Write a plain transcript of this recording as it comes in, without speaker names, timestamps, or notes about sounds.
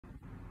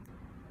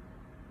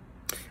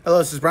Hello,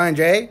 this is Brian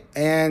J,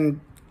 and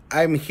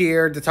I'm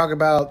here to talk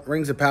about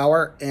Rings of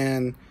Power.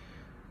 And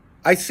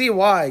I see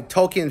why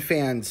Tolkien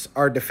fans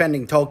are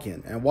defending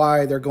Tolkien and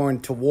why they're going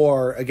to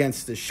war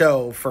against the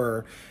show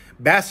for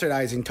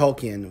bastardizing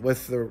Tolkien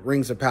with the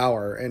Rings of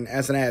Power. And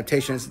as an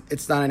adaptation,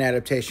 it's not an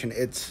adaptation,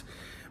 it's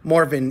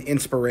more of an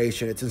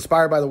inspiration. It's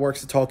inspired by the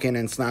works of Tolkien, and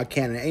it's not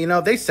canon.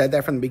 And, they said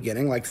that from the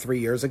beginning, like 3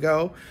 years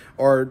ago,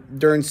 or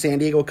during San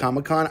Diego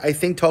Comic-Con. I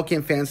think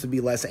Tolkien fans would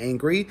be less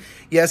angry.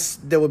 Yes,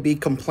 there would be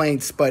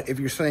complaints, but if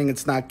you're saying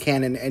it's not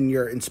canon and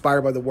you're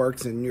inspired by the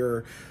works and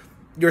your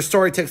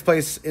story takes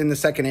place in the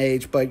Second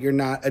Age, but you're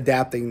not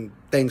adapting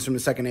things from the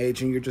Second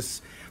Age, and you're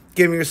just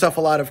giving yourself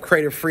a lot of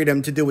creative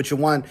freedom to do what you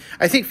want,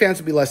 I think fans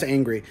would be less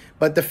angry.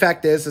 But the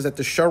fact is that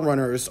the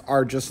showrunners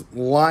are just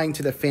lying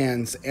to the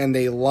fans, and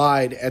they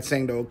lied at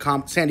San Diego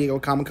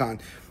Comic-Con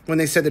when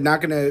they said they're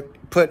not going to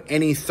put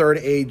any Third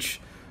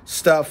Age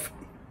stuff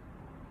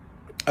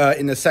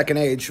in the Second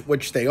Age,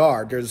 which they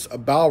are. There's a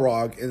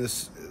Balrog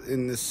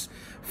in this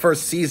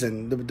first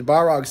season. The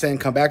Balrogs didn't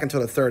come back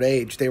until the Third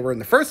Age. They were in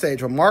the First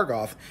Age with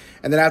Morgoth,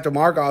 and then after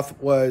Morgoth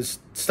was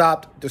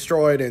stopped,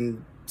 destroyed,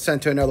 and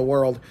sent to another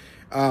world,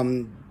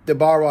 the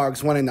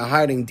Balrogs went into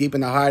hiding, deep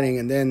into hiding,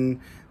 and then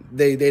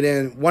they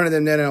didn't. One of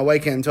them didn't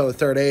awaken until the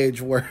Third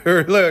Age, where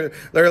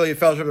literally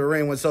Fellowship of the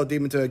Ring was so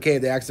deep into a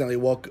cave they accidentally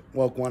woke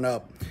one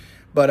up.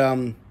 But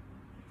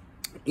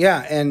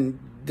yeah, and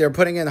they're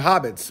putting in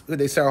hobbits who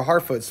they say are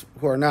Harfoots,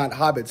 who are not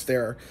hobbits.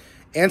 They're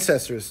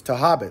ancestors to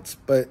hobbits.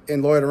 But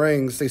in Lord of the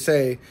Rings, they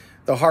say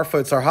the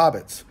Harfoots are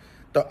hobbits.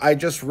 I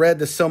just read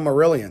the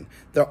Silmarillion.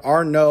 There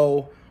are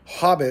no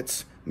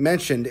hobbits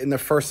mentioned in the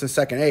First and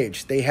Second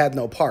Age. They had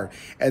no part.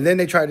 And then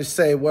they try to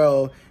say,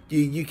 well,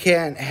 you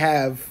can't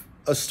have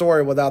a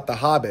story without the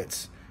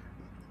hobbits.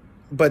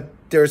 But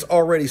there's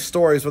already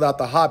stories without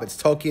the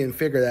hobbits. Tolkien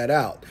figured that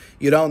out.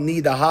 You don't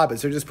need the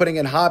hobbits. They're just putting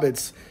in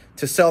hobbits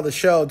to sell the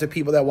show to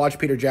people that watch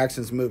Peter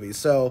Jackson's movies.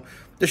 So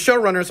the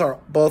showrunners are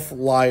both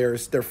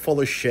liars. They're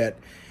full of shit.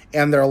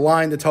 And they're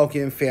lying to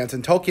Tolkien fans,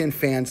 and Tolkien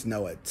fans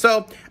know it.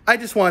 So I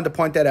just wanted to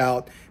point that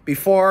out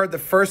before the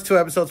first 2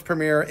 episodes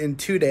premiere in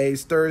 2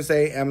 days,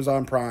 Thursday,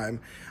 Amazon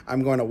Prime.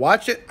 I'm going to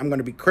watch it. I'm going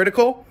to be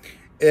critical.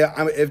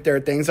 If there are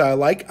things I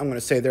like, I'm going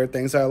to say there are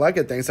things I like.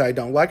 If things I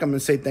don't like, I'm going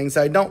to say things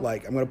I don't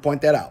like. I'm going to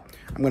point that out.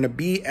 I'm going to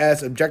be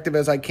as objective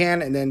as I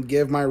can and then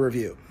give my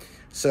review.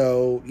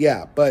 So,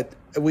 yeah, but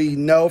we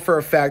know for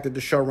a fact that the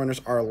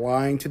showrunners are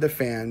lying to the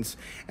fans.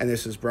 And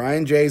this is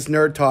Brian J's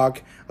Nerd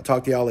Talk. I'll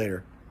talk to y'all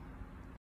later.